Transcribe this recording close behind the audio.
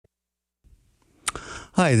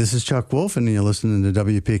Hi, this is Chuck Wolf, and you're listening to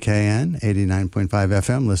WPKN 89.5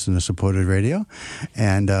 FM, listener-supported radio.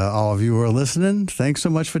 And all of you who are listening, thanks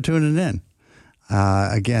so much for tuning in.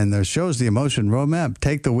 Again, the show's The Emotion Roadmap.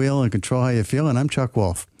 Take the wheel and control how you feel, and I'm Chuck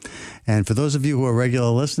Wolf. And for those of you who are regular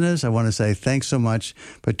listeners, I want to say thanks so much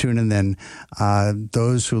for tuning in.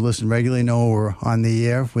 Those who listen regularly know we're on the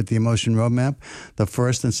air with the Emotion Roadmap the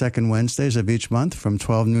first and second Wednesdays of each month from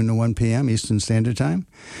 12 noon to 1 p.m. Eastern Standard Time.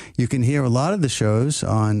 You can hear a lot of the shows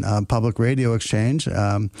on Public Radio Exchange.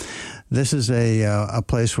 This is a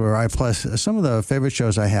place where I plus some of the favorite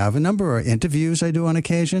shows I have. A number of interviews I do on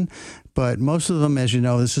occasion, but most of them, as you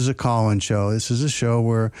know, this is a call-in show. This is a show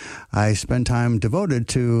where I spend time devoted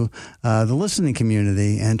to the listening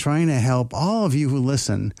community and trying to help all of you who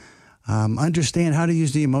listen understand how to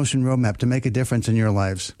use the Emotion Roadmap to make a difference in your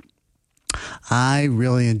lives. I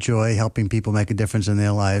really enjoy helping people make a difference in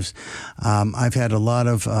their lives. I've had a lot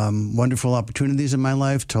of wonderful opportunities in my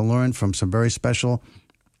life to learn from some very special,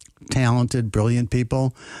 talented, brilliant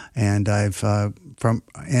people, and I've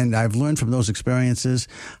learned from those experiences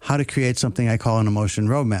how to create something I call an emotion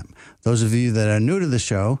roadmap. Those of you that are new to the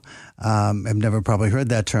show have never probably heard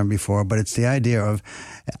that term before, but it's the idea of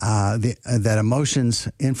that emotions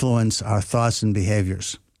influence our thoughts and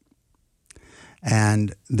behaviors.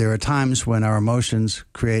 And there are times when our emotions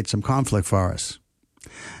create some conflict for us.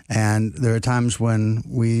 And there are times when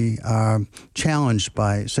we are challenged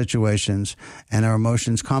by situations and our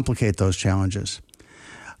emotions complicate those challenges.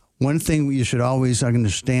 One thing you should always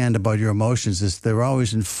understand about your emotions is they're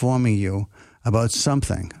always informing you about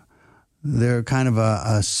something. They're kind of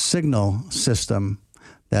a signal system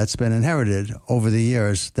that's been inherited over the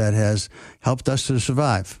years that has helped us to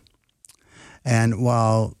survive. And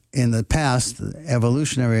while in the past,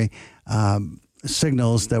 evolutionary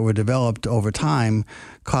signals that were developed over time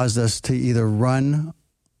caused us to either run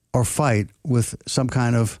or fight with some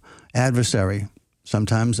kind of adversary,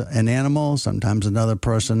 sometimes an animal, sometimes another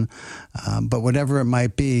person, but whatever it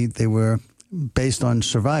might be, they were based on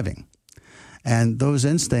surviving. And those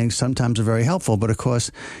instincts sometimes are very helpful, but of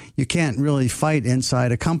course, you can't really fight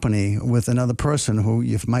inside a company with another person who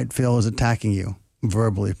you might feel is attacking you,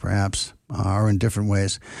 verbally perhaps, or in different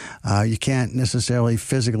ways. You can't necessarily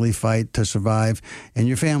physically fight to survive in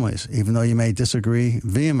your families, even though you may disagree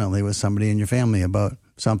vehemently with somebody in your family about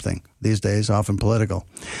something, these days often political.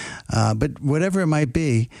 But whatever it might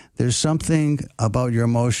be, there's something about your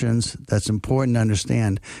emotions that's important to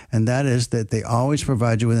understand, and that is that they always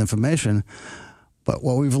provide you with information. But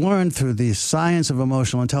what we've learned through the science of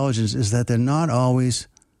emotional intelligence is that they're not always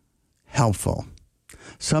helpful.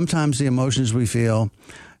 Sometimes the emotions we feel,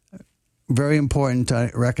 very important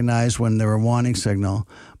to recognize when they're a warning signal,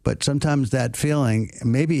 but sometimes that feeling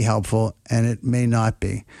may be helpful and it may not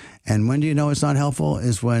be. And when do you know it's not helpful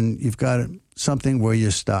is when you've got something where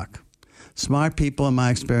you're stuck. Smart people, in my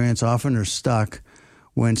experience, often are stuck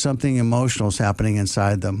when something emotional is happening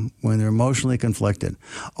inside them, when they're emotionally conflicted,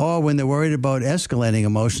 or when they're worried about escalating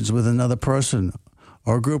emotions with another person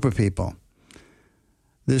or a group of people.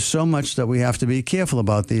 There's so much that we have to be careful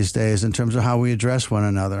about these days in terms of how we address one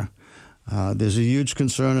another. There's a huge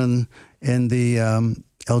concern in the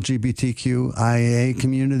LGBTQIA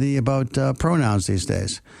community about pronouns these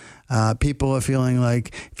days. People are feeling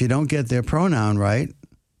like if you don't get their pronoun right,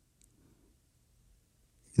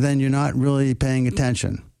 then you're not really paying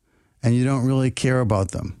attention and you don't really care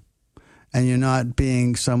about them. And you're not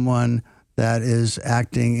being someone that is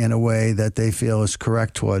acting in a way that they feel is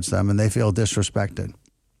correct towards them and they feel disrespected.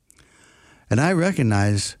 And I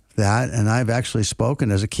recognize that, and I've actually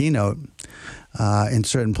spoken as a keynote in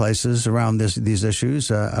certain places around these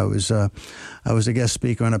issues. I was a guest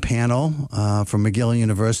speaker on a panel from McGill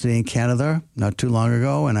University in Canada not too long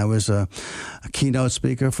ago, and I was a keynote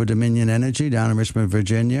speaker for Dominion Energy down in Richmond,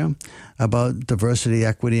 Virginia, about diversity,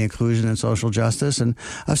 equity, inclusion, and social justice. And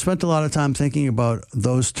I've spent a lot of time thinking about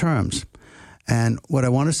those terms. And what I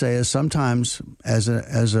want to say is sometimes, as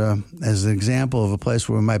an example of a place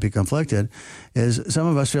where we might be conflicted, is some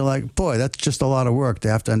of us feel like, boy, that's just a lot of work to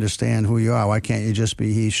have to understand who you are. Why can't you just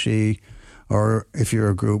be he, she, or if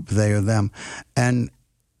you're a group, they or them? And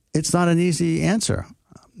it's not an easy answer.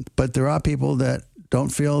 But there are people that don't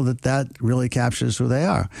feel that really captures who they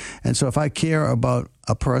are. And so if I care about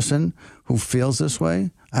a person who feels this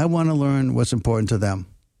way, I want to learn what's important to them.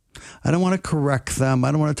 I don't want to correct them.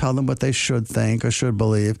 I don't want to tell them what they should think or should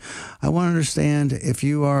believe. I want to understand if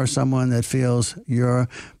you are someone that feels your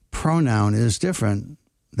pronoun is different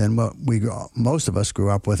than what most of us grew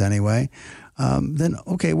up with anyway, then,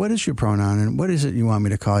 okay, what is your pronoun and what is it you want me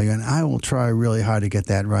to call you? And I will try really hard to get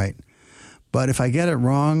that right. But if I get it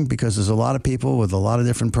wrong, because there's a lot of people with a lot of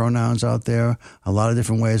different pronouns out there, a lot of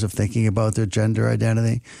different ways of thinking about their gender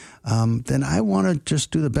identity, then I want to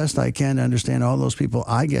just do the best I can to understand all those people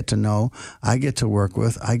I get to know, I get to work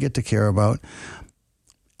with, I get to care about.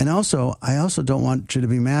 And also, I also don't want you to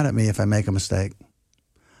be mad at me if I make a mistake.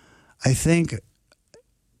 I think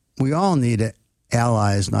we all need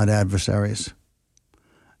allies, not adversaries.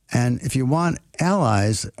 And if you want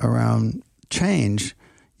allies around change,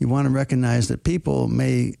 you want to recognize that people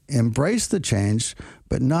may embrace the change,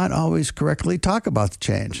 but not always correctly talk about the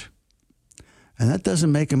change. And that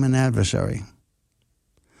doesn't make them an adversary.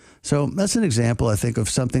 So that's an example, I think, of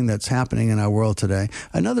something that's happening in our world today.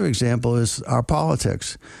 Another example is our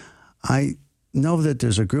politics. I know that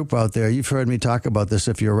there's a group out there, you've heard me talk about this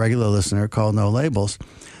if you're a regular listener, called No Labels,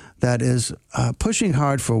 that is pushing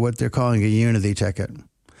hard for what they're calling a unity ticket.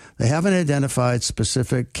 They haven't identified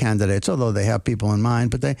specific candidates, although they have people in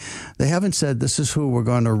mind, but they haven't said this is who we're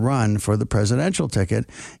going to run for the presidential ticket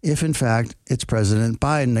if, in fact, it's President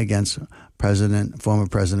Biden against former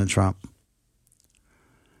President Trump.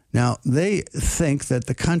 Now, they think that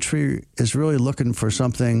the country is really looking for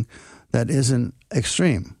something that isn't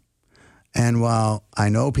extreme. And while I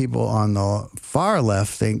know people on the far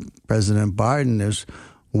left think President Biden is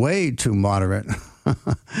way too moderate,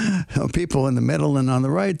 people in the middle and on the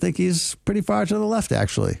right think he's pretty far to the left,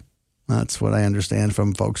 actually. That's what I understand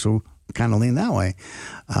from folks who kind of lean that way.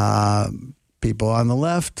 People on the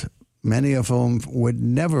left, many of whom would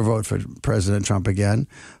never vote for President Trump again,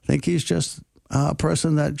 think he's just a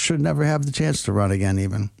person that should never have the chance to run again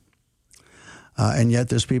even. And yet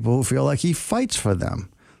there's people who feel like he fights for them,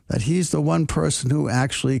 that he's the one person who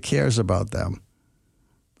actually cares about them.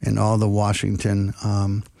 In all the Washington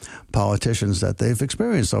politicians that they've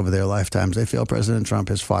experienced over their lifetimes, they feel President Trump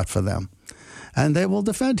has fought for them. And they will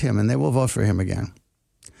defend him and they will vote for him again.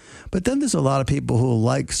 But then there's a lot of people who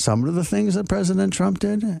like some of the things that President Trump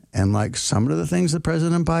did and like some of the things that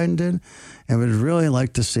President Biden did, and would really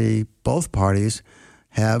like to see both parties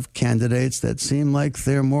have candidates that seem like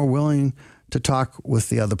they're more willing to talk with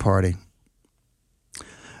the other party.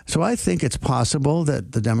 So I think it's possible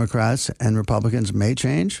that the Democrats and Republicans may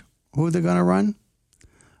change who they're going to run.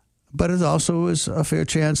 But it also is a fair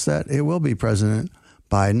chance that it will be President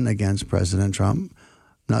Biden against President Trump.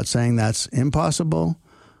 I'm not saying that's impossible.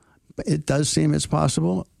 It does seem it's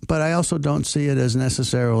possible. But I also don't see it as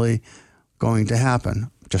necessarily going to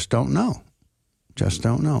happen. Just don't know. Just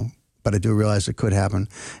don't know. But I do realize it could happen.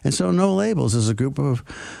 And so No Labels is a group of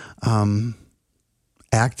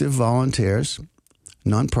active volunteers,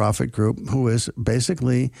 nonprofit group who has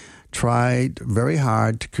basically tried very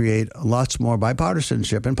hard to create lots more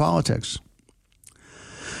bipartisanship in politics.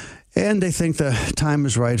 And they think the time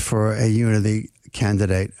is right for a unity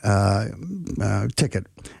candidate ticket.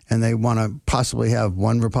 And they want to possibly have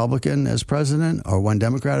one Republican as president or one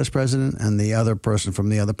Democrat as president and the other person from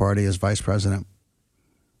the other party as vice president.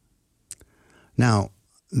 Now,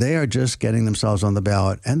 they are just getting themselves on the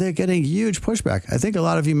ballot, and they're getting huge pushback. I think a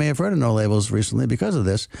lot of you may have heard of No Labels recently because of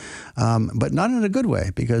this, but not in a good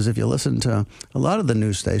way, because if you listen to a lot of the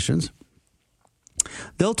news stations,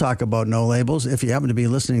 they'll talk about No Labels. If you happen to be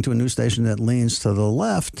listening to a news station that leans to the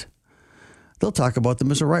left, they'll talk about them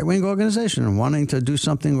as a right-wing organization and wanting to do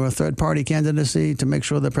something with a third-party candidacy to make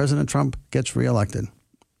sure that President Trump gets reelected.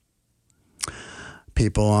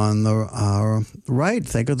 People on the right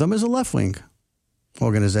think of them as a left-wing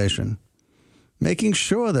organization, making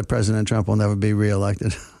sure that President Trump will never be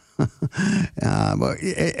reelected. But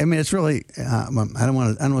I mean, it's really, I don't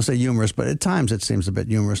want to say humorous, but at times it seems a bit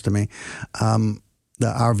humorous to me.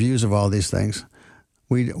 Our views of all these things,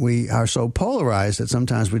 we are so polarized that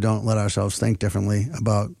sometimes we don't let ourselves think differently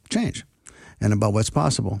about change and about what's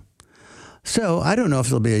possible. So I don't know if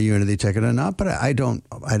there'll be a unity ticket or not, but I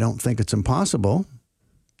don't think it's impossible.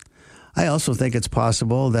 I also think it's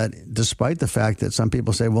possible that despite the fact that some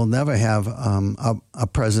people say we'll never have a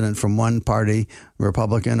president from one party,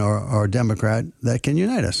 Republican or Democrat, that can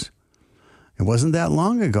unite us. It wasn't that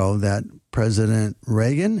long ago that President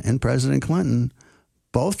Reagan and President Clinton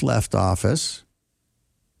both left office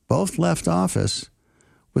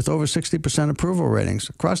with over 60% approval ratings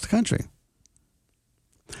across the country.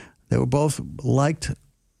 They were both liked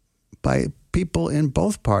by people in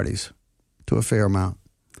both parties to a fair amount.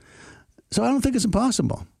 So I don't think it's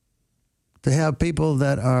impossible to have people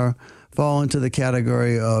that fall into the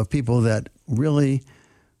category of people that really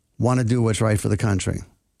want to do what's right for the country.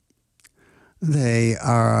 They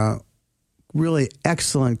are really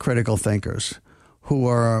excellent critical thinkers who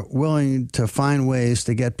are willing to find ways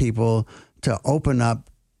to get people to open up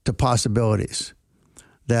to possibilities,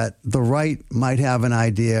 that the right might have an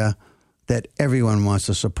idea that everyone wants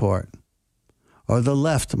to support. Or the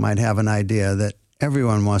left might have an idea that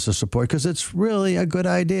everyone wants to support because it's really a good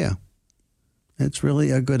idea. It's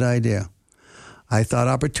really a good idea. I thought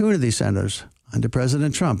opportunity centers under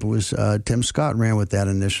President Trump, it was Tim Scott ran with that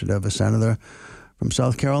initiative, a senator from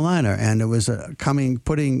South Carolina, and it was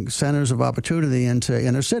putting centers of opportunity into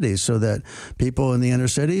inner cities so that people in the inner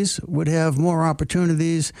cities would have more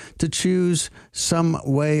opportunities to choose some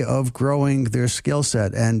way of growing their skill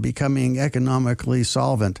set and becoming economically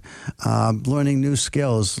solvent, learning new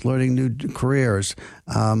skills, learning new careers.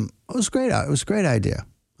 It was great. It was a great idea.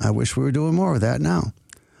 I wish we were doing more of that now.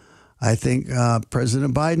 I think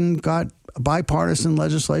President Biden got bipartisan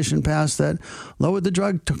legislation passed that lowered the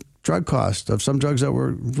drug cost of some drugs that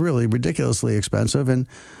were really ridiculously expensive and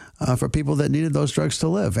for people that needed those drugs to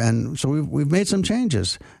live. And so we've made some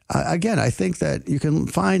changes. Again, I think that you can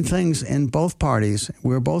find things in both parties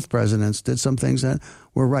where both presidents did some things that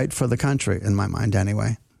were right for the country, in my mind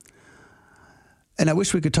anyway. And I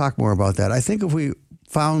wish we could talk more about that. I think if we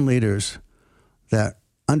found leaders that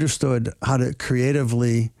understood how to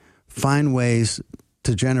creatively find ways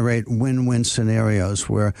to generate win-win scenarios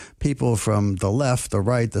where people from the left, the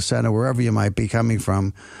right, the center, wherever you might be coming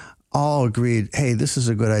from, all agreed, hey, this is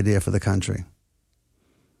a good idea for the country.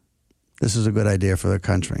 This is a good idea for the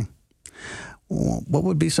country. What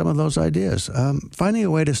would be some of those ideas? Finding a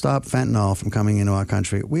way to stop fentanyl from coming into our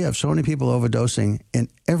country. We have so many people overdosing in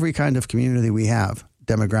every kind of community we have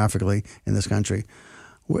demographically in this country.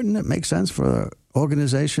 Wouldn't it make sense for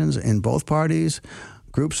organizations in both parties,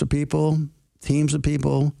 groups of people, teams of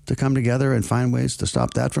people to come together and find ways to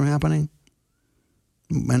stop that from happening?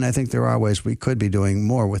 And I think there are ways we could be doing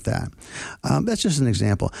more with that. That's just an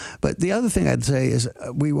example. But the other thing I'd say is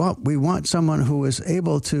we want someone who is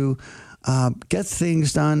able to get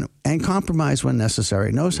things done and compromise when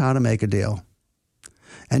necessary, knows how to make a deal,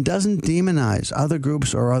 and doesn't demonize other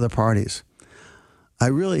groups or other parties. I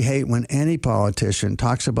really hate when any politician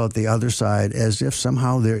talks about the other side as if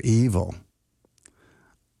somehow they're evil.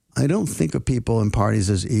 I don't think of people in parties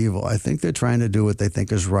as evil. I think they're trying to do what they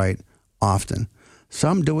think is right often.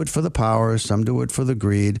 Some do it for the power, some do it for the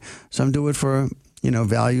greed, some do it for,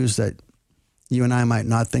 values that you and I might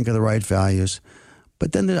not think are the right values.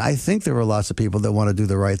 But then I think there are lots of people that want to do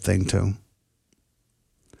the right thing too.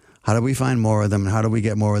 How do we find more of them, and how do we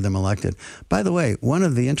get more of them elected? By the way, one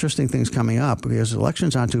of the interesting things coming up, because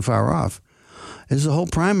elections aren't too far off, is the whole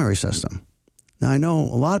primary system. Now, I know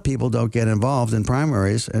a lot of people don't get involved in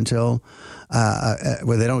primaries until,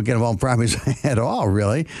 they don't get involved in primaries at all,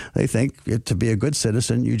 really. They think to be a good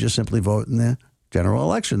citizen, you just simply vote in the general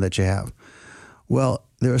election that you have. Well,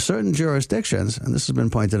 there are certain jurisdictions, and this has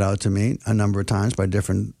been pointed out to me a number of times by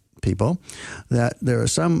different people, that there are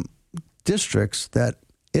some districts that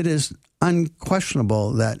it is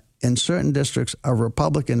unquestionable that in certain districts, a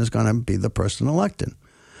Republican is going to be the person elected.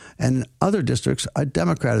 And in other districts, a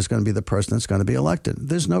Democrat is going to be the person that's going to be elected.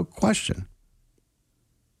 There's no question.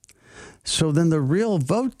 So then the real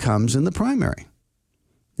vote comes in the primary.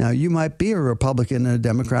 Now, you might be a Republican in a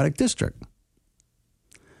Democratic district.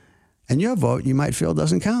 And your vote, you might feel,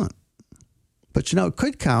 doesn't count. But, it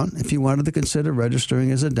could count if you wanted to consider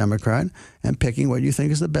registering as a Democrat and picking what you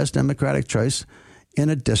think is the best Democratic choice in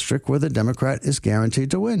a district where the Democrat is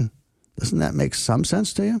guaranteed to win. Doesn't that make some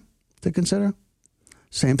sense to you to consider?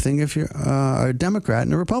 Same thing if you're a Democrat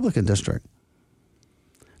in a Republican district.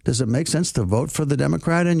 Does it make sense to vote for the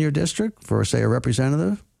Democrat in your district for, say, a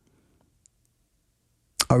representative?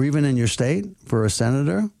 Or even in your state for a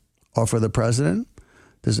senator or for the president?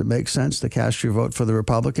 Does it make sense to cast your vote for the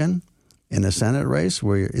Republican in a Senate race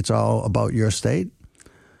where it's all about your state?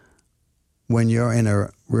 When you're in a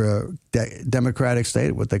Democratic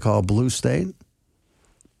state, what they call a blue state,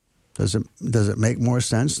 does it make more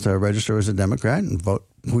sense to register as a Democrat and vote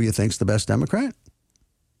who you think's the best Democrat?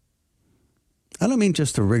 I don't mean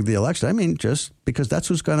just to rig the election. I mean just because that's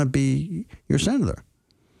who's going to be your senator.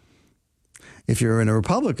 If you're in a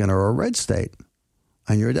Republican or a red state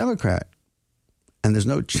and you're a Democrat and there's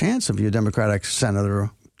no chance of your Democratic senator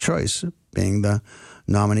choice being the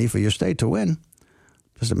nominee for your state to win,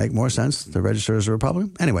 does it make more sense to register as a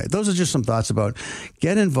Republican? Anyway, those are just some thoughts about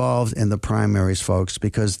get involved in the primaries, folks,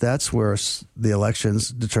 because that's where the elections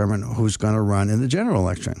determine who's going to run in the general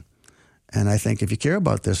election. And I think if you care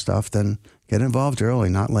about this stuff, then get involved early,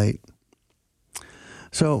 not late.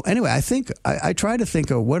 So anyway, I think I try to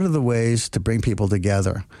think of what are the ways to bring people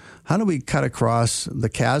together. How do we cut across the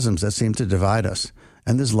chasms that seem to divide us?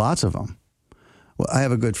 And there's lots of them. Well, I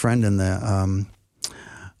have a good friend in the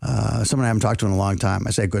someone I haven't talked to in a long time.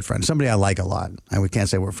 I say good friend. Somebody I like a lot. And we can't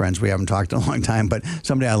say we're friends. We haven't talked in a long time, but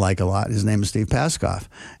somebody I like a lot. His name is Steve Paskoff.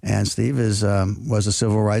 And Steve was a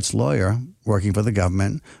civil rights lawyer working for the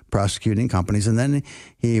government, prosecuting companies. And then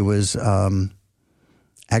he was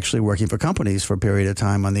actually working for companies for a period of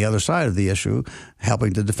time on the other side of the issue,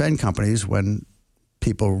 helping to defend companies when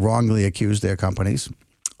people wrongly accused their companies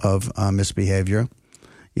of misbehavior,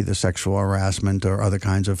 either sexual harassment or other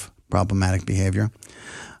kinds of problematic behavior,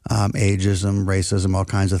 ageism, racism, all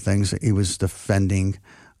kinds of things. He was defending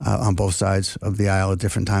on both sides of the aisle at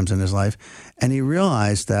different times in his life. And he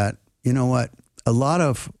realized that, you know what, a lot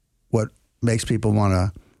of what makes people want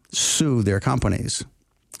to sue their companies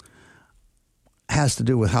has to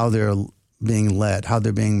do with how they're being led, how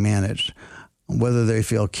they're being managed, whether they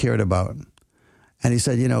feel cared about. And he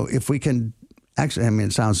said, you know, if we can actually, I mean,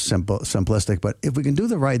 it sounds simplistic, but if we can do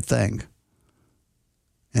the right thing,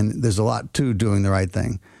 and there's a lot to doing the right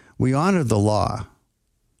thing, we honor the law.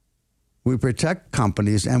 We protect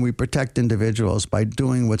companies and we protect individuals by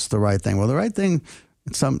doing what's the right thing. Well, the right thing,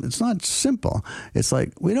 it's not simple. It's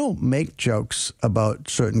like we don't make jokes about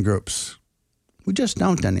certain groups. We just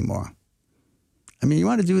don't anymore. I mean, you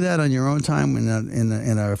want to do that on your own time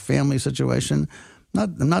in a family situation.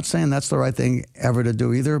 I'm not saying that's the right thing ever to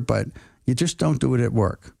do either, but you just don't do it at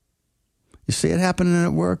work. You see it happening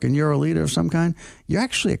at work and you're a leader of some kind, you're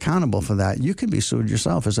actually accountable for that. You can be sued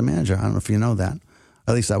yourself as a manager. I don't know if you know that.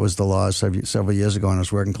 At least that was the law several years ago, and I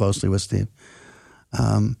was working closely with Steve.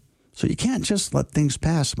 So you can't just let things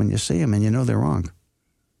pass when you see them and you know they're wrong.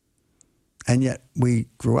 And yet we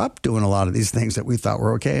grew up doing a lot of these things that we thought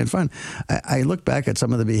were okay and fun. I look back at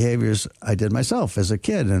some of the behaviors I did myself as a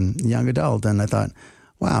kid and young adult, and I thought,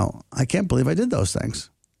 wow, I can't believe I did those things.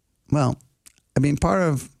 Well, I mean, part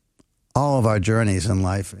of all of our journeys in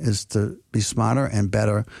life is to be smarter and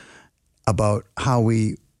better about how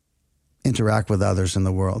we interact with others in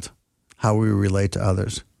the world, how we relate to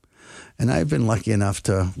others. And I've been lucky enough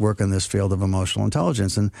to work in this field of emotional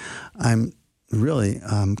intelligence, and I'm really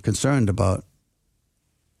concerned about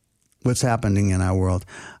what's happening in our world.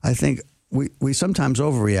 I think we sometimes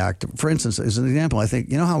overreact. For instance, as an example, I think,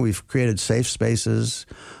 you know how we've created safe spaces,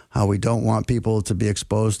 how we don't want people to be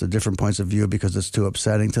exposed to different points of view because it's too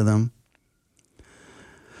upsetting to them?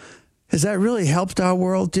 Has that really helped our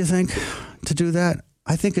world, do you think, to do that?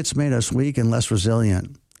 I think it's made us weak and less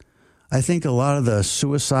resilient. I think a lot of the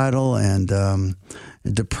suicidal and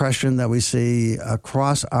depression that we see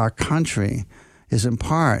across our country is in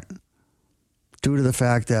part due to the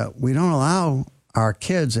fact that we don't allow our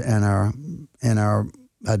kids and our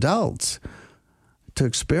adults to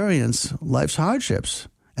experience life's hardships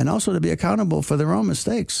and also to be accountable for their own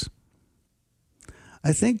mistakes.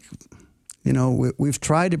 I think, you know, we've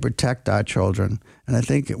tried to protect our children, and I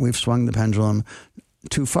think we've swung the pendulum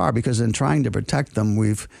too far, because in trying to protect them,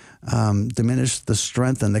 we've diminished the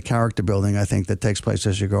strength and the character building, I think, that takes place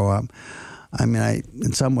as you grow up. I mean,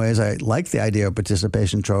 in some ways, I like the idea of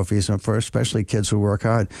participation trophies, and for especially kids who work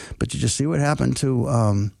hard. But you just see what happened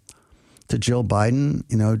to Jill Biden,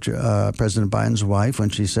 you know, President Biden's wife, when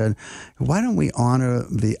she said, why don't we honor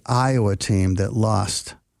the Iowa team that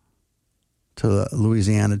lost to the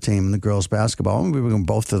Louisiana team in the girls' basketball? We were going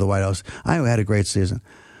both to the White House. Iowa had a great season.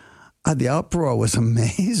 The uproar was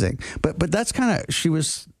amazing. But that's kind of, she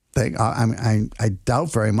was, I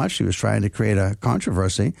doubt very much she was trying to create a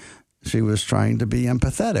controversy. She was trying to be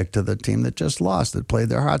empathetic to the team that just lost, that played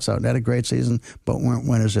their hearts out and had a great season, but weren't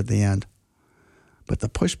winners at the end. But the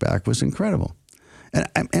pushback was incredible. And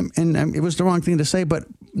it was the wrong thing to say, but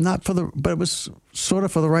it was sort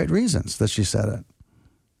of for the right reasons that she said it.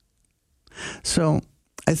 So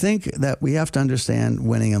I think that we have to understand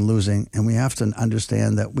winning and losing, and we have to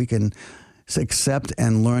understand that we can accept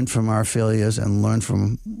and learn from our failures and learn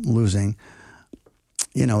from losing.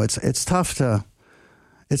 You know, it's tough.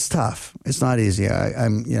 It's not easy.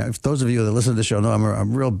 I'm if those of you that listen to the show know I'm a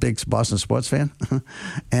real big Boston sports fan,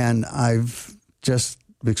 and I've just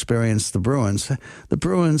experienced the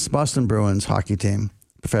Boston Bruins hockey team,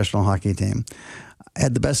 professional hockey team,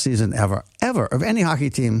 had the best season ever of any hockey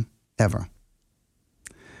team ever.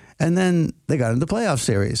 And then they got into the playoff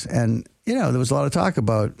series, and you know there was a lot of talk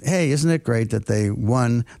about, hey, isn't it great that they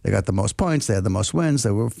won? They got the most points, they had the most wins,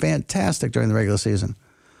 they were fantastic during the regular season.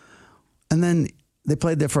 And then they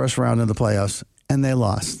played their first round in the playoffs, and they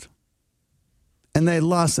lost. And they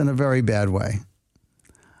lost in a very bad way.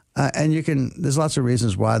 And there's lots of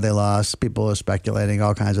reasons why they lost. People are speculating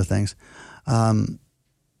all kinds of things.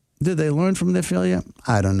 Did they learn from their failure?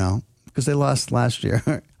 I don't know, because they lost last year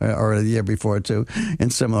or the year before too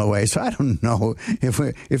in similar ways. So I don't know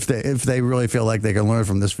if they really feel like they can learn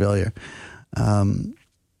from this failure.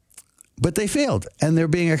 But they failed, and they're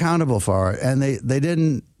being accountable for it. And they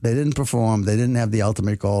didn't perform. They didn't have the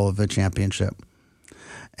ultimate goal of a championship.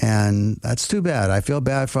 And that's too bad. I feel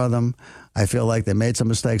bad for them. I feel like they made some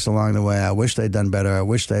mistakes along the way. I wish they'd done better. I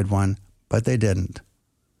wish they'd won, but they didn't.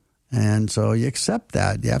 And so you accept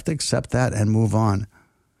that. You have to accept that and move on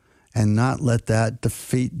and not let that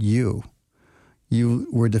defeat you. You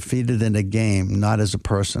were defeated in a game, not as a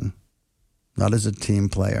person, not as a team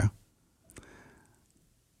player.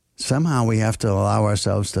 Somehow we have to allow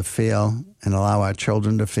ourselves to feel and allow our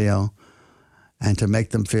children to feel and to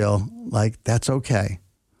make them feel like that's okay.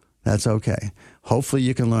 That's okay. Hopefully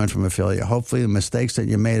you can learn from a failure. Hopefully the mistakes that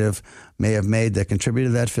you may have made that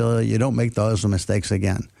contributed to that failure, you don't make those mistakes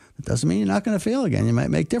again. It doesn't mean you're not going to fail again. You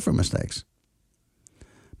might make different mistakes.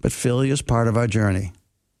 But failure is part of our journey.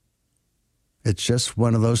 It's just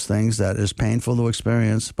one of those things that is painful to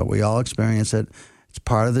experience, but we all experience it. It's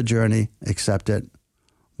part of the journey. Accept it.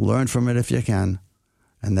 Learn from it if you can,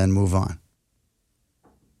 and then move on.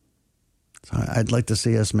 So I'd like to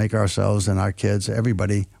see us make ourselves and our kids,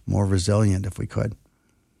 everybody, more resilient if we could.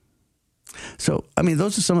 So, I mean,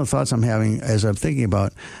 those are some of the thoughts I'm having as I'm thinking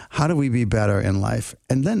about how do we be better in life?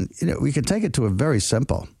 And then, we can take it to a very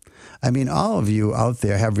simple. I mean, all of you out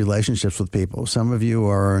there have relationships with people. Some of you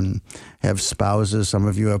have spouses. Some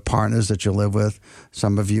of you have partners that you live with.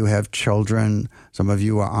 Some of you have children. Some of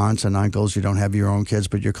you are aunts and uncles. You don't have your own kids,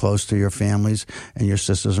 but you're close to your families and your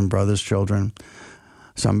sisters and brothers' children.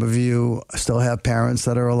 Some of you still have parents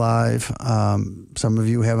that are alive. Some of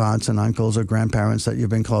you have aunts and uncles or grandparents that you've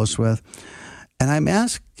been close with. And I'm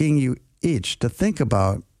asking you each to think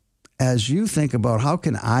about, as you think about how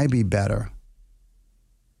can I be better?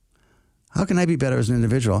 How can I be better as an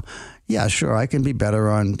individual? Yeah, sure, I can be better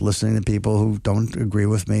on listening to people who don't agree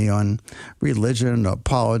with me on religion or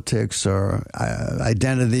politics or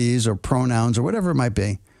identities or pronouns or whatever it might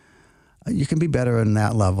be. You can be better in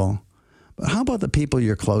that level. But how about the people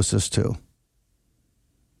you're closest to?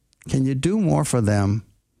 Can you do more for them?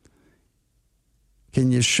 Can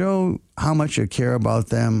you show how much you care about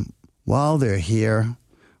them while they're here,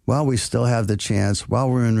 while we still have the chance, while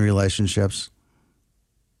we're in relationships?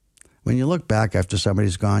 When you look back after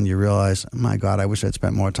somebody's gone, you realize, my God, I wish I'd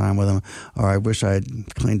spent more time with them, or I wish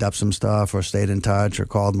I'd cleaned up some stuff or stayed in touch or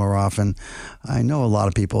called more often. I know a lot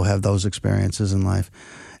of people have those experiences in life.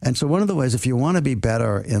 And so one of the ways, if you want to be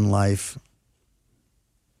better in life,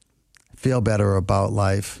 feel better about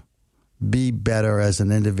life, be better as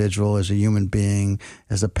an individual, as a human being,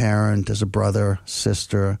 as a parent, as a brother,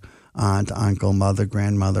 sister, aunt, uncle, mother,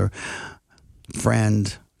 grandmother,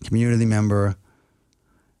 friend, community member.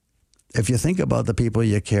 If you think about the people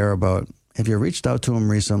you care about, if you reached out to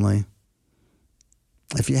them recently,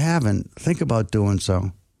 if you haven't, think about doing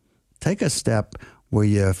so. Take a step where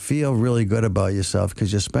you feel really good about yourself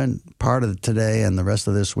because you spent part of today and the rest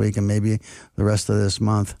of this week and maybe the rest of this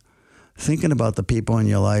month thinking about the people in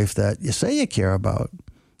your life that you say you care about,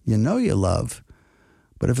 you know you love.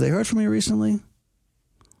 But if they heard from you recently,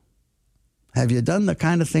 have you done the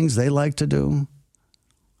kind of things they like to do?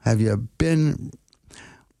 Have you been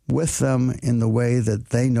with them in the way that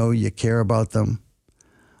they know you care about them?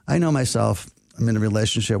 I know myself, I'm in a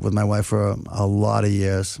relationship with my wife for a lot of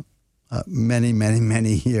years, many, many,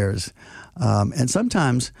 many years. And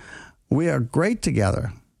sometimes we are great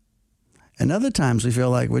together. And other times we feel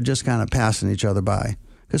like we're just kind of passing each other by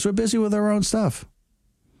because we're busy with our own stuff.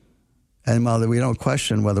 And while we don't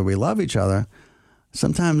question whether we love each other,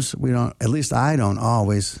 sometimes we don't, at least I don't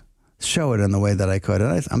always show it in the way that I could.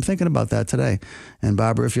 And I'm thinking about that today. And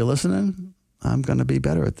Barbara, if you're listening, I'm going to be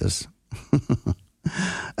better at this.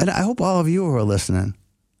 And I hope all of you who are listening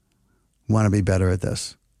want to be better at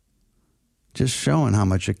this. Just showing how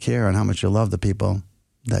much you care and how much you love the people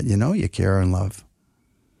that you know you care and love.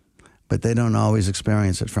 But they don't always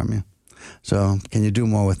experience it from you. So can you do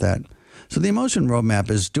more with that? So the emotion roadmap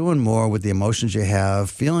is doing more with the emotions you have,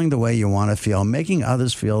 feeling the way you want to feel, making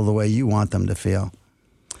others feel the way you want them to feel.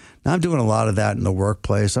 Now, I'm doing a lot of that in the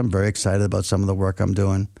workplace. I'm very excited about some of the work I'm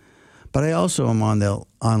doing. But I also am on the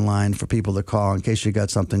online for people to call in case you got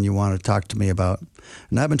something you want to talk to me about.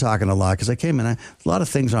 And I've been talking a lot because I came in, a lot of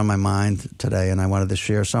things on my mind today, and I wanted to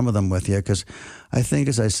share some of them with you because I think,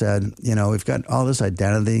 as I said, we've got all this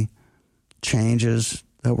identity changes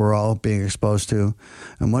that we're all being exposed to.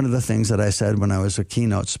 And one of the things that I said when I was a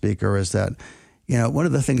keynote speaker is that, one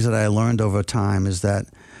of the things that I learned over time is that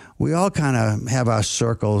we all kind of have our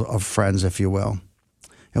circle of friends, if you will.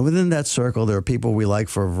 And within that circle, there are people we like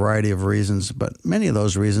for a variety of reasons, but many of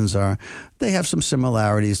those reasons are they have some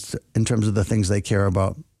similarities in terms of the things they care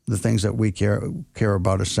about. The things that we care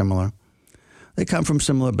about are similar. they come from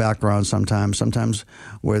similar backgrounds sometimes. Sometimes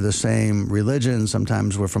we're the same religion.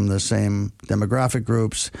 Sometimes we're from the same demographic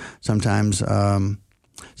groups. Sometimes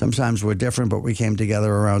we're different, but we came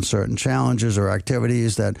together around certain challenges or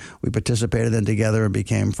activities that we participated in together and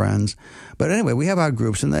became friends. But anyway, we have our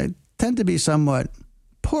groups, and they tend to be somewhat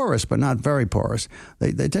porous, but not very porous.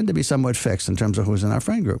 They tend to be somewhat fixed in terms of who's in our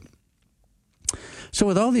friend group. So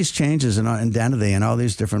with all these changes in our identity and all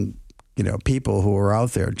these different people who are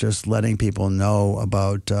out there, just letting people know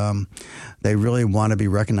about they really want to be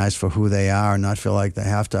recognized for who they are and not feel like they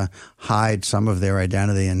have to hide some of their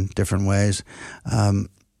identity in different ways. One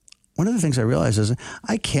of the things I realize is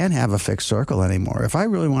I can't have a fixed circle anymore. If I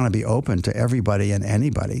really want to be open to everybody and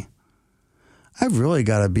anybody, I've really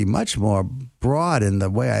got to be much more broad in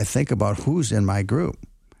the way I think about who's in my group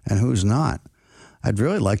and who's not. I'd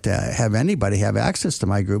really like to have anybody have access to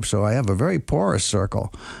my group, so I have a very porous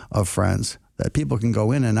circle of friends that people can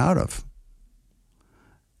go in and out of.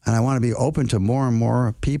 And I want to be open to more and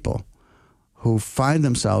more people who find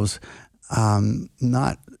themselves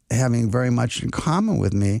not having very much in common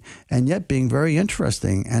with me, and yet being very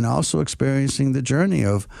interesting and also experiencing the journey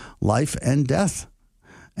of life and death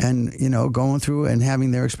and, going through and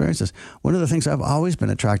having their experiences. One of the things I've always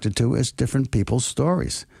been attracted to is different people's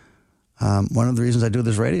stories. One of the reasons I do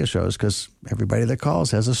this radio show is because everybody that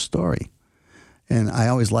calls has a story. And I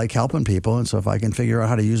always like helping people. And so if I can figure out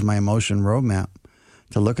how to use my emotion roadmap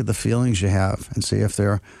to look at the feelings you have and see if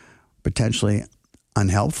they're potentially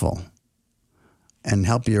unhelpful and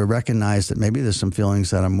help you recognize that maybe there's some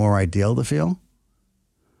feelings that are more ideal to feel,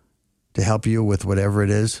 to help you with whatever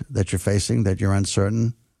it is that you're facing, that you're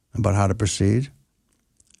uncertain about how to proceed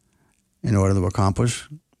in order to accomplish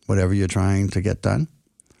whatever you're trying to get done.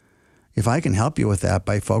 If I can help you with that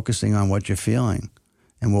by focusing on what you're feeling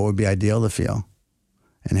and what would be ideal to feel,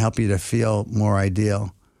 and help you to feel more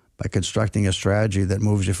ideal by constructing a strategy that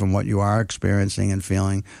moves you from what you are experiencing and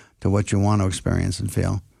feeling to what you want to experience and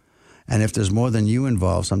feel. And if there's more than you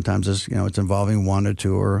involved, sometimes it's involving one or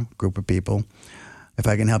two or a group of people. If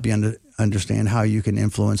I can help you understand how you can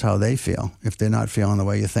influence how they feel, if they're not feeling the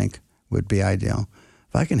way you think would be ideal.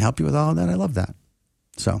 If I can help you with all of that, I love that.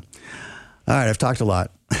 So, all right, I've talked a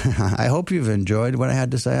lot. I hope you've enjoyed what I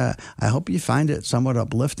had to say. I hope you find it somewhat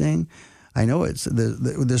uplifting. I know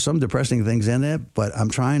there's some depressing things in it, but I'm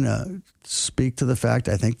trying to speak to the fact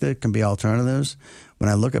I think there can be alternatives. When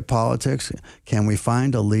I look at politics, can we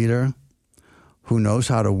find a leader who knows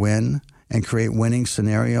how to win and create winning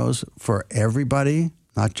scenarios for everybody,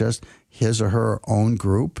 not just his or her own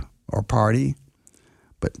group or party,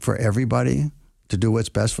 but for everybody to do what's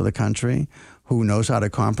best for the country, who knows how to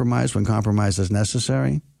compromise when compromise is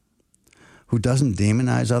necessary, who doesn't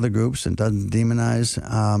demonize other groups and doesn't demonize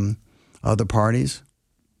other parties,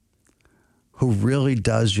 who really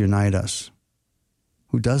does unite us,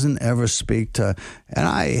 who doesn't ever speak to, and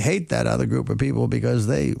I hate that other group of people because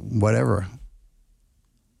they, whatever.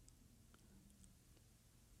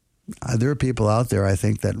 There are people out there, I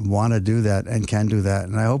think, that want to do that and can do that,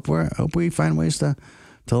 and I hope we find ways to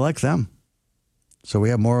elect them, so we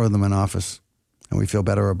have more of them in office, and we feel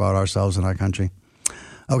better about ourselves and our country.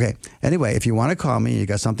 Okay. Anyway, if you want to call me, you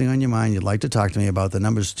got something on your mind, you'd like to talk to me about, the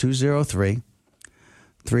number's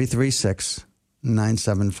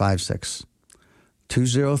 203-336-9756.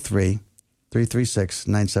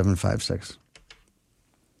 203-336-9756.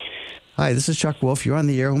 Hi, this is Chuck Wolf. You're on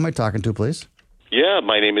the air. Who am I talking to, please? Yeah,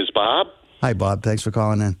 my name is Bob. Hi, Bob. Thanks for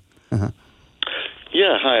calling in.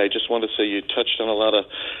 Yeah, hi. I just want to say you touched on a lot of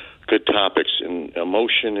good topics, and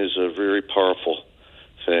emotion is a very powerful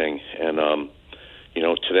thing. And,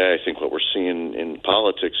 today I think what we're seeing in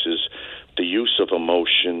politics is the use of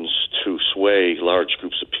emotions to sway large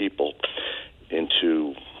groups of people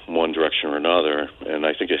into one direction or another, and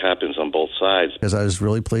I think it happens on both sides. Because I was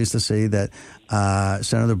really pleased to see that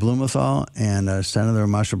Senator Blumenthal and Senator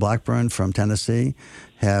Marsha Blackburn from Tennessee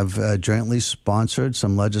have jointly sponsored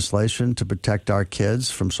some legislation to protect our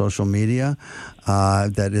kids from social media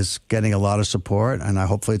that is getting a lot of support, and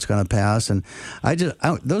hopefully it's going to pass. And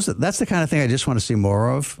that's the kind of thing I just want to see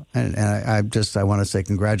more of. And I want to say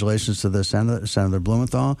congratulations to the Senator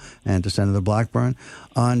Blumenthal and to Senator Blackburn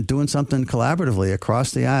on doing something collaboratively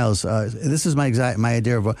across the aisles. This is my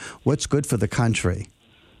idea of what's good for the country,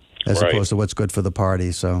 as opposed to what's good for the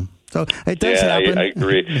party. So it does happen. I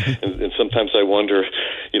agree. and sometimes I wonder,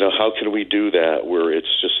 how can we do that where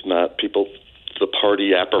it's just not people, the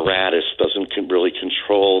party apparatus doesn't really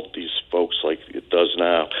control these folks like it does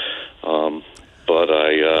now. But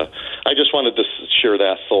I just wanted to share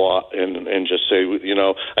that thought and just say,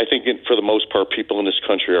 I think for the most part, people in this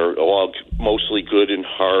country are all mostly good in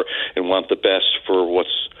heart and want the best for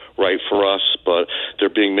what's right for us, but they're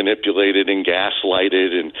being manipulated and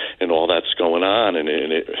gaslighted and all that's going on, and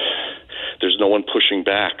there's no one pushing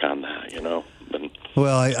back on that,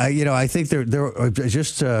 Well, I think they're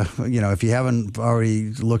just if you haven't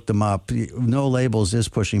already looked them up, No Labels is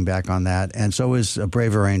pushing back on that, and so is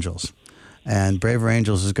Braver Angels. And Braver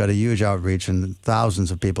Angels has got a huge outreach and thousands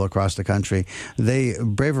of people across the country.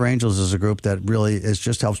 Braver Angels is a group that really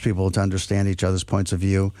just helps people to understand each other's points of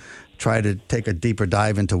view, try to take a deeper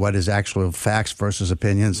dive into what is actual facts versus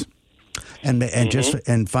opinions.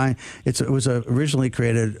 And find it was originally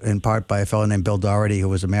created in part by a fellow named Bill Doherty, who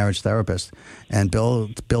was a marriage therapist. And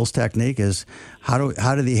Bill's technique is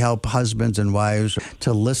how did he help husbands and wives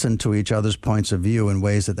to listen to each other's points of view in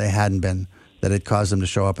ways that they hadn't been, that had caused them to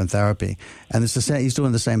show up in therapy. And it's the same, he's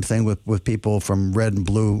doing the same thing with people from red and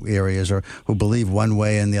blue areas, or who believe one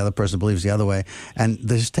way and the other person believes the other way. And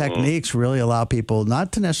these techniques really allow people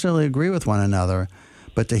not to necessarily agree with one another,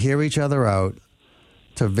 but to hear each other out,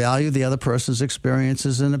 to value the other person's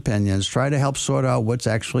experiences and opinions, try to help sort out what's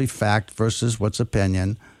actually fact versus what's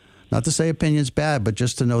opinion. Not to say opinion's bad, but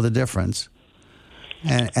just to know the difference.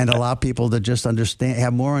 And allow people to just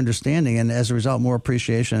have more understanding, and as a result, more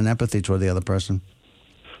appreciation and empathy toward the other person.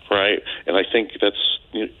 Right, and I think that's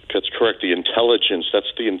correct. The intelligence,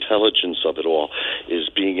 that's the intelligence of it all, is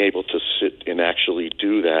being able to sit and actually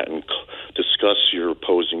do that and discuss your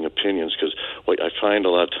opposing opinions. Because what I find a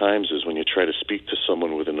lot of times is when you try to speak to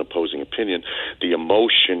someone with an opposing opinion, the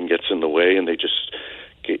emotion gets in the way, and they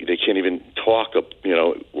can't even talk,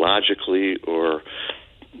 logically or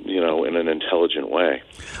in an intelligent way.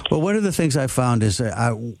 Well, one of the things I found is,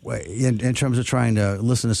 in terms of trying to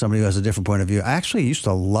listen to somebody who has a different point of view, I actually used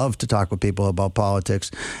to love to talk with people about politics.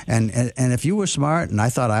 And if you were smart and I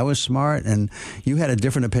thought I was smart and you had a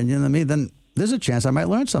different opinion than me, then there's a chance I might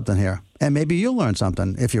learn something here. And maybe you'll learn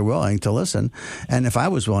something if you're willing to listen. And if I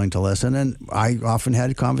was willing to listen, and I often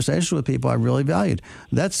had conversations with people I really valued.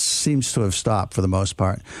 That seems to have stopped for the most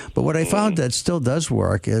part. But what I found that still does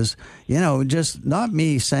work is, just not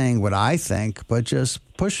me saying what I think, but just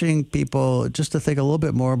pushing people just to think a little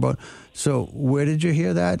bit more about, so where did you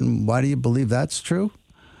hear that? And why do you believe that's true?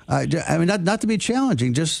 Not to be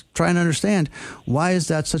challenging, just trying to understand, why is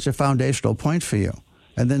that such a foundational point for you?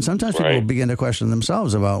 And then sometimes people begin to question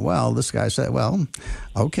themselves about, well, this guy said, well,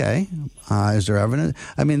 okay, is there evidence?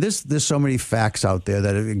 I mean, there's so many facts out there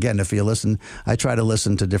that, again, if you listen, I try to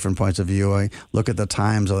listen to different points of view. I look at the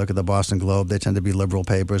Times, I look at the Boston Globe. They tend to be liberal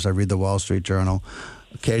papers. I read the Wall Street Journal.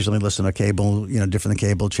 Occasionally listen to cable, different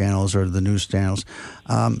cable channels or the news channels.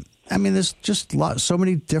 There's just so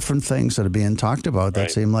many different things that are being talked about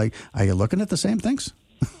that seem like, are you looking at the same things?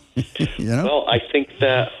 Well, I think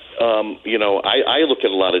that I look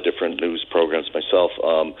at a lot of different news programs myself,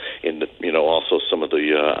 also some of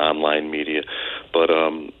the online media. But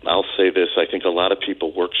I'll say this, I think a lot of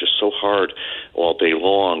people work just so hard all day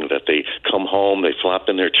long that they come home, they flop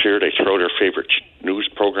in their chair, they throw their favorite news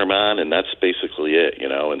program on, and that's basically it,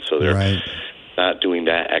 and so they're not doing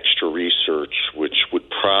that extra research, which would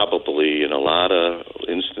probably, in a lot of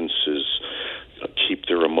instances, keep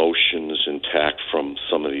their emotions intact from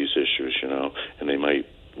some of these issues, and they might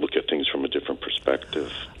look at things from a different perspective.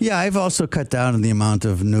 Yeah, I've also cut down on the amount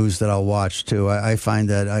of news that I'll watch too. I find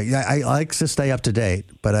that I like to stay up to date,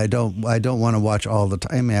 but I don't want to watch all the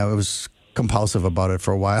time. I was compulsive about it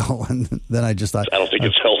for a while, and then I just thought, I don't think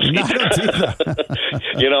it's healthy. No, I don't either.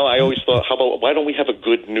 I always thought, why don't we have a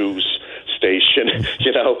good news station?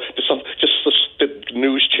 Just the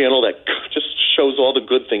news channel that just shows all the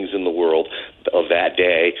good things in the world of that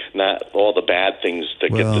day, not all the bad things that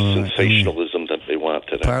get the sensationalism that they want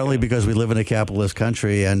today. Partly because we live in a capitalist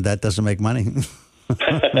country, and that doesn't make money.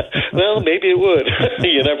 Well, maybe it would.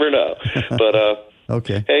 You never know. But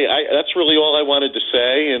okay. Hey, that's really all I wanted to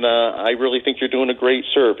say, and I really think you're doing a great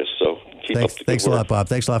service. So keep up the good work. Thanks a lot, Bob.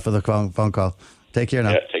 Thanks a lot for the phone call. Take care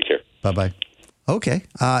now. Yeah, take care. Bye-bye. Okay.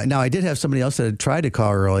 Now, I did have somebody else that had tried to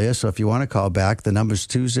call earlier, so if you want to call back, the number's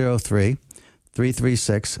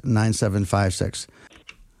 203-336-9756.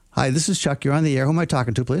 Hi, this is Chuck. You're on the air. Who am I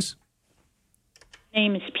talking to, please? My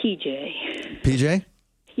name is PJ. PJ?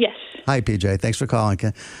 Yes. Hi, PJ. Thanks for calling.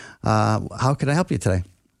 How can I help you today?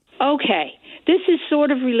 Okay. This is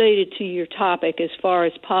sort of related to your topic as far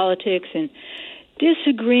as politics and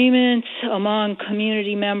disagreements among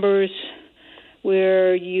community members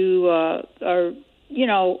where you are,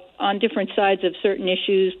 on different sides of certain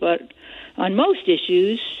issues, but on most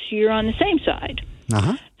issues, you're on the same side.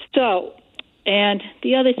 Uh-huh. So, and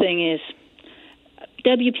the other thing is,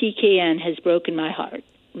 WPKN has broken my heart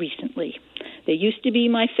recently. They used to be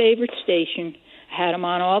my favorite station. I had them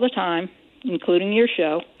on all the time, including your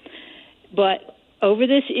show. But over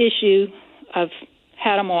this issue, I've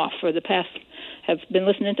had them off for the past, have been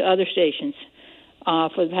listening to other stations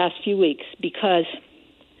for the past few weeks because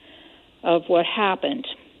of what happened.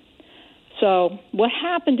 So what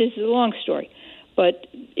happened is a long story, but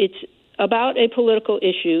it's about a political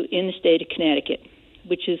issue in the state of Connecticut,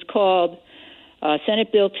 which is called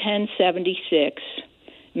Senate Bill 1076,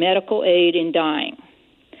 Medical Aid in Dying.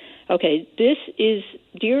 Okay, this is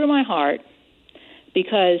dear to my heart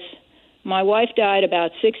because my wife died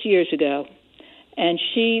about 6 years ago, and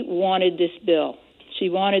she wanted this bill. She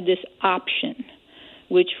wanted this option,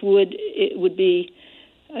 which would be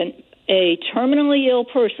a terminally ill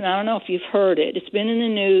person. I don't know if you've heard it. It's been in the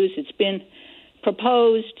news. It's been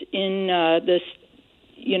proposed in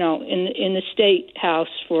in the state house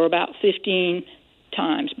for about 15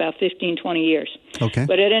 times, about 15, 20 years. Okay.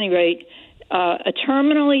 But at any rate, a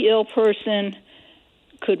terminally ill person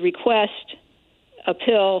could request a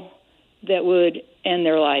pill that would end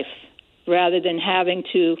their life rather than having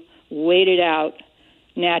to wait it out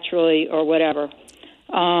naturally or whatever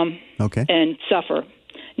and suffer.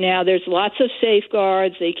 Now, there's lots of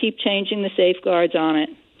safeguards. They keep changing the safeguards on it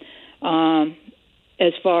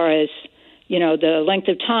as far as, the length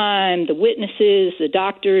of time, the witnesses, the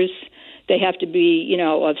doctors. They have to be,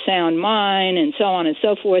 of sound mind and so on and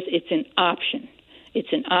so forth. It's an option.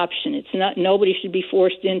 It's an option. It's not. Nobody should be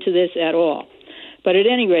forced into this at all. But at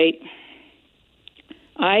any rate,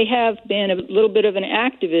 I have been a little bit of an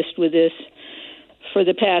activist with this for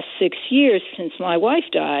the past 6 years since my wife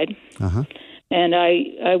died. Uh-huh. And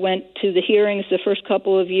I went to the hearings, the first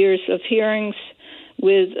couple of years of hearings,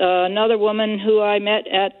 with another woman who I met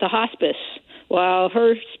at the hospice while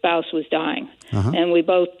her spouse was dying. Uh-huh. And we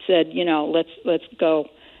both said, let's go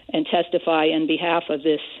and testify on behalf of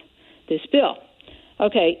this bill.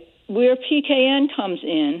 Okay, where PKN comes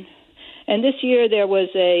in, and this year there was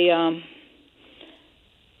the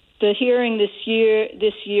hearing this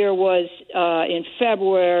year was in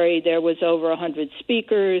February. There was over 100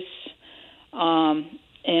 speakers,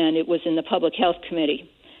 and it was in the Public Health Committee.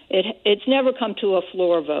 It's never come to a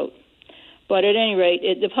floor vote. But at any rate,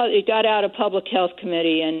 it got out of Public Health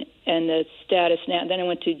Committee and the status now. Then it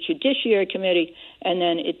went to Judiciary Committee, and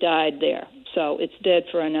then it died there. So it's dead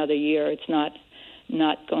for another year. It's not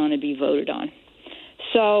going to be voted on.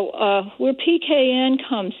 So where PKN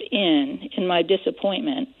comes in my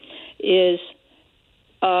disappointment, is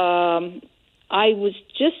I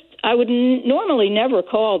would normally never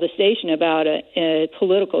call the station about a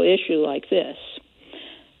political issue like this.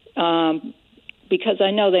 Because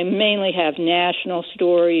I know they mainly have national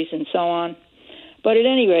stories and so on. But at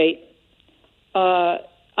any rate, I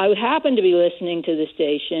happened to be listening to the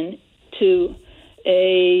station to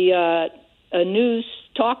a news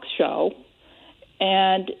talk show,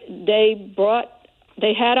 and they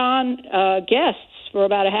had on guests for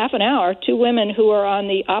about a half an hour, two women who are on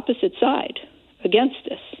the opposite side against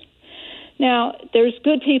this. Now, there's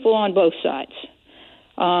good people on both sides.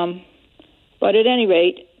 But at any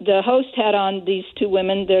rate, the host had on these two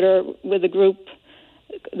women that are with a group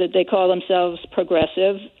that they call themselves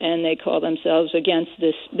progressive, and they call themselves against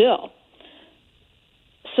this bill.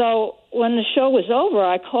 So when the show was over,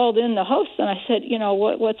 I called in the host and I said,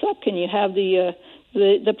 what's up? Can you have the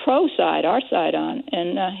pro side, our side on?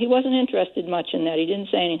 And he wasn't interested much in that. He didn't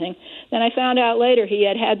say anything. Then I found out later he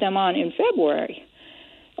had them on in February,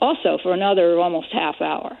 also for another almost half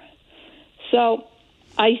hour. So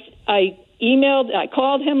I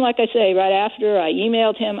called him, like I say, right after. I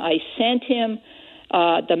emailed him. I sent him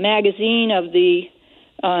the magazine of the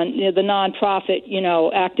nonprofit,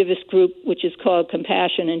 activist group, which is called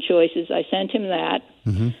Compassion and Choices. I sent him that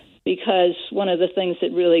because one of the things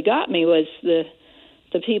that really got me was the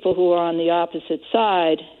people who are on the opposite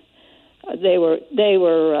side. They were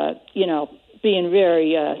being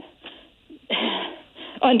very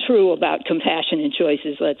untrue about compassion and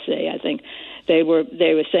choices. Let's say. I think they were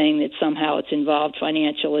saying that somehow it's involved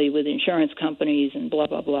financially with insurance companies and blah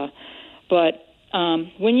blah blah. But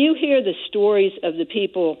when you hear the stories of the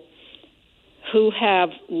people who have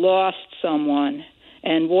lost someone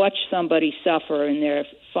and watched somebody suffer in their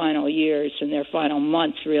final years and their final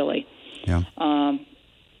months, really,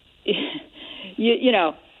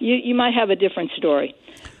 you might have a different story.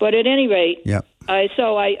 But at any rate, I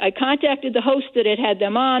contacted the host that had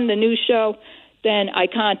them on the news show. Then I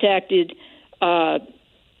contacted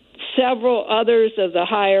several others of the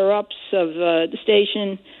higher-ups of the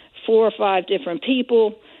station, 4 or 5 different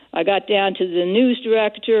people. I got down to the news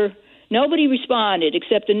director. Nobody responded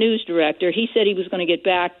except the news director. He said he was going to get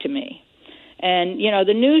back to me. And,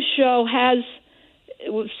 the news show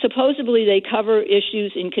supposedly they cover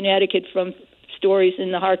issues in Connecticut from stories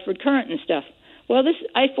in the Hartford Current and stuff. Well,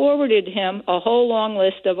 I forwarded him a whole long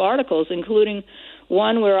list of articles, including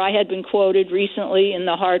one where I had been quoted recently in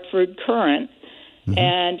the Hartford Courant,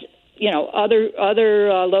 and other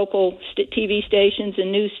local TV stations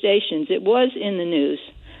and news stations. It was in the news.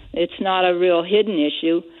 It's not a real hidden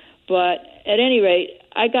issue, but at any rate,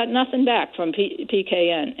 I got nothing back from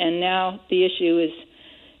PKN, and now the issue is,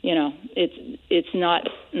 it's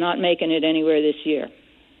not making it anywhere this year.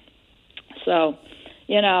 So,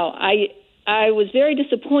 I was very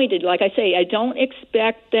disappointed. Like I say, I don't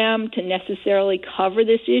expect them to necessarily cover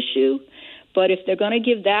this issue, but if they're going to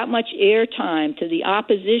give that much airtime to the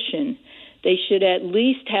opposition, they should at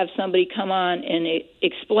least have somebody come on and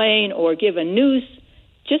explain or give a news,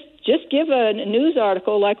 just give a news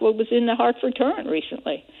article like what was in the Hartford Courant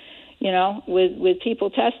recently, with people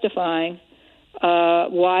testifying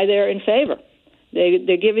why they're in favor.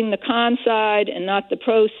 They're giving the con side and not the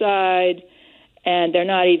pro side, and they're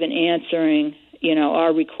not even answering,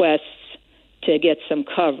 our requests to get some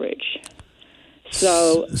coverage.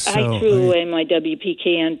 So I threw away my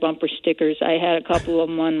WPKN bumper stickers. I had a couple of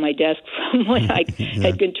them on my desk from when I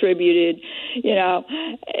had contributed.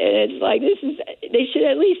 It's like they should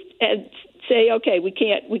at least say, okay, we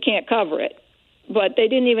can't cover it. But they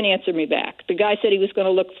didn't even answer me back. The guy said he was going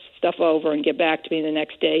to look stuff over and get back to me the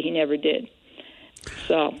next day. He never did.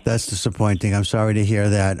 So that's disappointing. I'm sorry to hear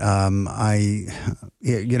that.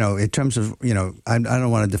 In terms of, I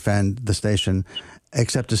don't want to defend the station,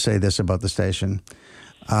 except to say this about the station.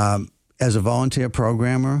 As a volunteer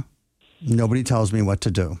programmer, nobody tells me what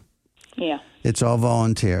to do. Yeah. It's all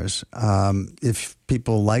volunteers. If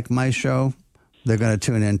people like my show, they're going to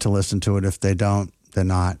tune in to listen to it. If they don't, they're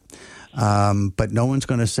not. But no one's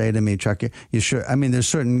going to say to me, Chuck, you should. I mean, there's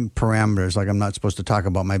certain parameters, like I'm not supposed to talk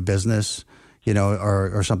about my business,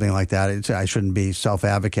 or something like that. I shouldn't be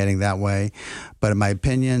self-advocating that way. But my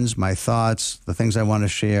opinions, my thoughts, the things I want to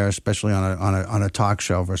share, especially on a talk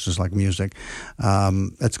show versus like music,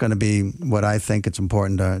 it's going to be what I think it's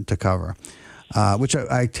important to cover, which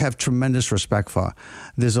I have tremendous respect for.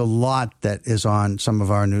 There's a lot that is on some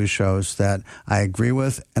of our news shows that I agree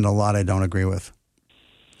with and a lot I don't agree with.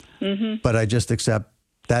 Mm-hmm. But I just accept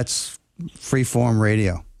that's free-form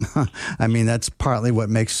radio. I mean, that's partly what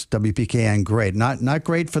makes WPKN great. Not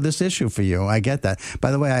great for this issue for you. I get that.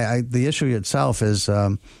 By the way, the issue itself is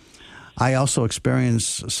I also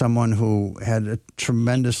experienced someone who had a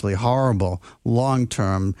tremendously horrible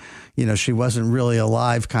long-term, she wasn't really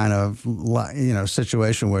alive kind of,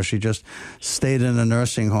 situation where she just stayed in a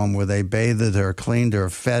nursing home where they bathed her, cleaned her,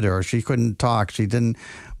 fed her. She couldn't talk. It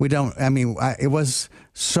was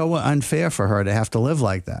so unfair for her to have to live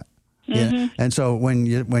like that. Mm-hmm. Yeah. And so when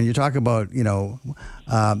you talk about,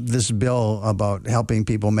 this bill about helping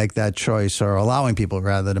people make that choice or allowing people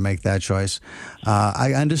rather to make that choice,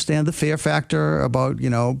 I understand the fear factor about,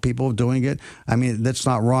 people doing it. I mean, that's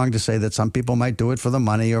not wrong to say that some people might do it for the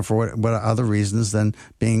money or for what other reasons than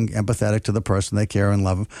being empathetic to the person they care and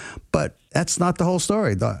love. But that's not the whole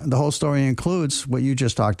story. The whole story includes what you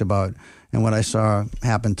just talked about and what I saw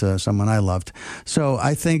happen to someone I loved. So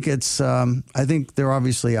I think I think there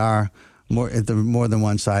obviously are more than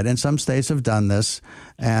one side, and some states have done this.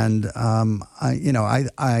 And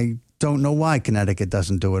I don't know why Connecticut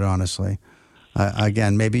doesn't do it. Honestly,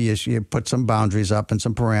 again, maybe you put some boundaries up and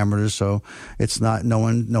some parameters, so it's not no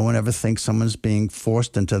one ever thinks someone's being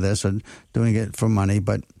forced into this and doing it for money,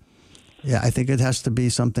 but. Yeah, I think it has to be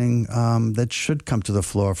something that should come to the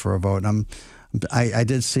floor for a vote. I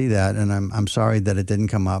did see that, and I'm sorry that it didn't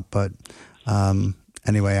come up. But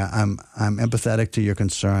anyway, I'm empathetic to your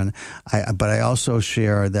concern. But I also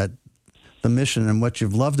share that the mission and what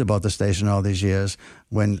you've loved about the station all these years,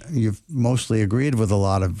 when you've mostly agreed with a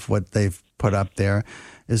lot of what they've put up there,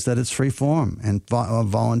 is that it's free form and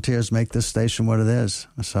volunteers make this station what it is.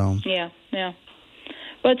 So yeah.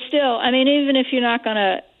 But still, I mean, even if you're not going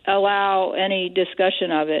to allow any discussion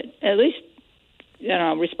of it, at least,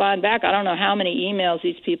 respond back. I don't know how many emails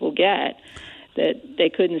these people get that they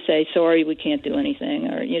couldn't say, sorry, we can't do anything,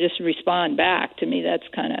 or you just respond back. To me, that's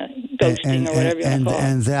kind of ghosting or whatever you want to call it.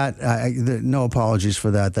 And that, no apologies for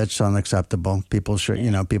that. That's unacceptable. People should,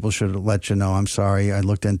 people should let you know, I'm sorry, I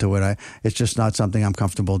looked into it. It's just not something I'm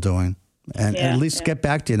comfortable doing. And at least get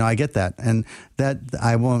back to you. I get that. And that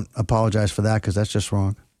I won't apologize for that because that's just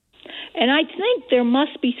wrong. And I think there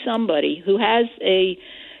must be somebody who has a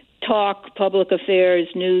talk public affairs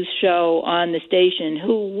news show on the station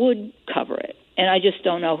who would cover it. And I just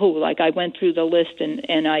don't know who. Like, I went through the list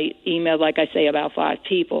and I emailed, like I say, about 5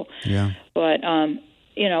 people. Yeah. But,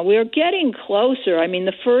 we're getting closer. I mean,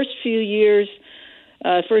 the first few years,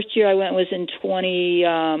 first year I went was in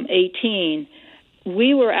 2018.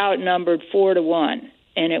 we were outnumbered 4-1,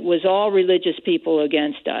 and it was all religious people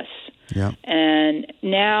against us. Yeah. And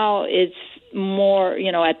now it's more,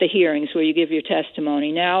 at the hearings where you give your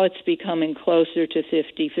testimony, now it's becoming closer to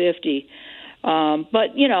 50-50.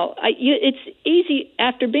 But, it's easy.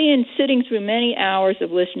 After sitting through many hours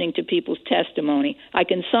of listening to people's testimony, I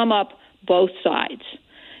can sum up both sides.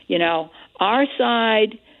 Our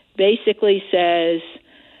side basically says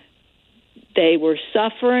they were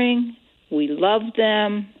suffering, we loved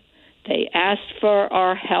them, they asked for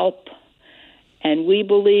our help, and we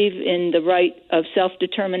believe in the right of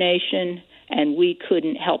self-determination, and we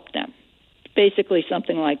couldn't help them. Basically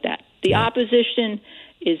something like that. The opposition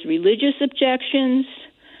is religious objections,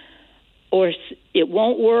 or it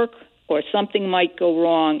won't work, or something might go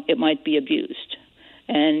wrong, it might be abused.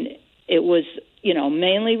 And it was,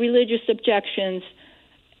 mainly religious objections,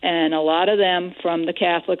 and a lot of them from the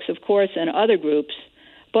Catholics, of course, and other groups.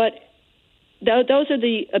 But those are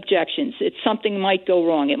the objections. Something might go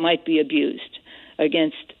wrong. It might be abused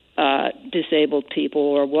against disabled people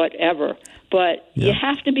or whatever. But you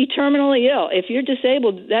have to be terminally ill. If you're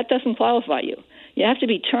disabled, that doesn't qualify you. You have to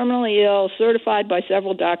be terminally ill, certified by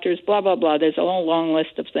several doctors, blah, blah, blah. There's a whole long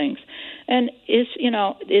list of things. And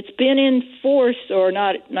it's been in force, or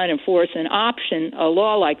not in force, an option, a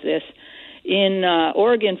law like this, in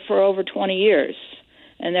Oregon for over 20 years.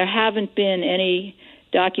 And there haven't been any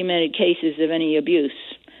documented cases of any abuse,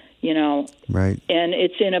 Right. And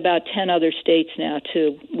it's in about 10 other states now,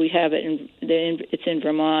 too. We have it it's in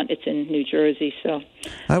Vermont, it's in New Jersey. So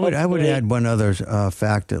I would add one other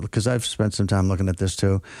fact, because I've spent some time looking at this,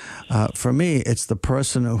 too. For me, it's the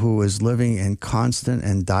person who is living in constant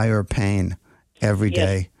and dire pain every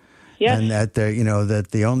day. Yes. And that that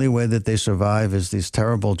the only way that they survive is these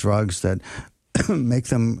terrible drugs that make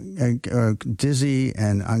them dizzy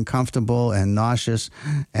and uncomfortable and nauseous,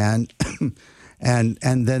 and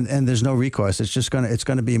then there's no recourse. It's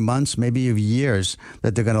going to be months, maybe years,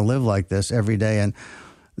 that they're going to live like this every day, and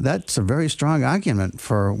that's a very strong argument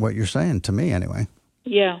for what you're saying to me, anyway.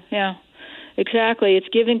 Yeah, exactly. It's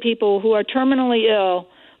giving people who are terminally ill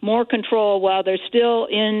more control while they're still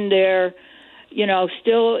in their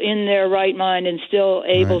right mind and still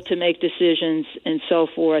able to make decisions and so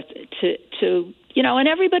forth. And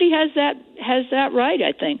everybody has that right,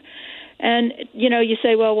 I think. And you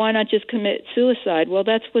say, well, why not just commit suicide? Well,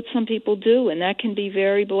 that's what some people do, and that can be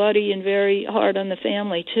very bloody and very hard on the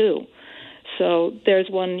family too. So there's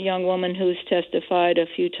one young woman who's testified a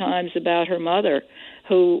few times about her mother,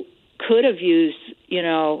 who could have used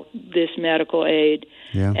this medical aid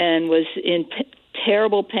and was in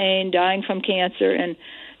terrible pain, dying from cancer,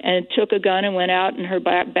 and took a gun and went out in her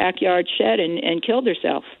backyard shed and killed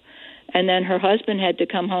herself. And then her husband had to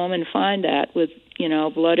come home and find that with,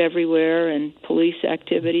 blood everywhere and police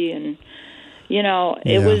activity. And,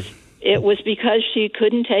 it was because she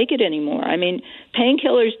couldn't take it anymore. I mean,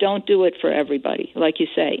 painkillers don't do it for everybody, like you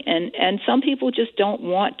say. And some people just don't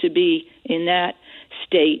want to be in that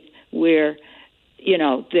state where,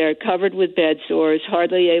 they're covered with bed sores,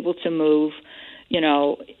 hardly able to move,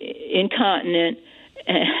 incontinent,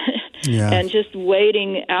 and just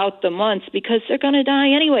waiting out the months because they're going to die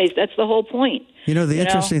anyways. That's the whole point. The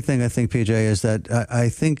interesting thing, I think, PJ, is that I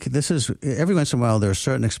think this is, every once in a while, there are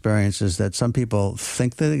certain experiences that some people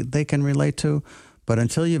think that they can relate to, but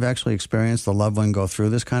until you've actually experienced the loved one go through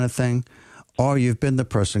this kind of thing, or you've been the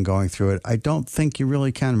person going through it, I don't think you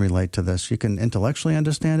really can relate to this. You can intellectually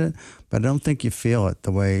understand it, but I don't think you feel it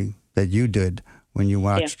the way that you did when you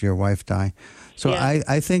watched your wife die. So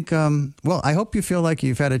I think, I hope you feel like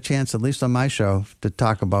you've had a chance, at least on my show, to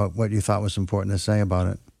talk about what you thought was important to say about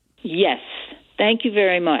it. Yes. Thank you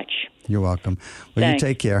very much. You're welcome. Well, Thanks. You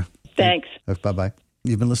take care. Thanks. Bye-bye.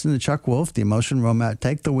 You've been listening to Chuck Wolf, the Emotion Romance.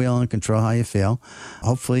 Take the wheel and control how you feel.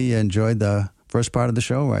 Hopefully you enjoyed the first part of the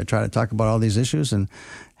show where I try to talk about all these issues and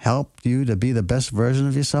help you to be the best version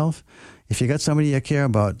of yourself. If you got somebody you care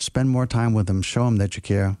about, spend more time with them. Show them that you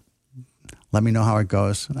care. Let me know how it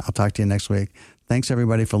goes. I'll talk to you next week. Thanks,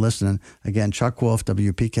 everybody, for listening. Again, Chuck Wolf,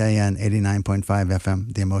 WPKN 89.5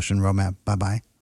 FM, The Emotion Roadmap. Bye-bye.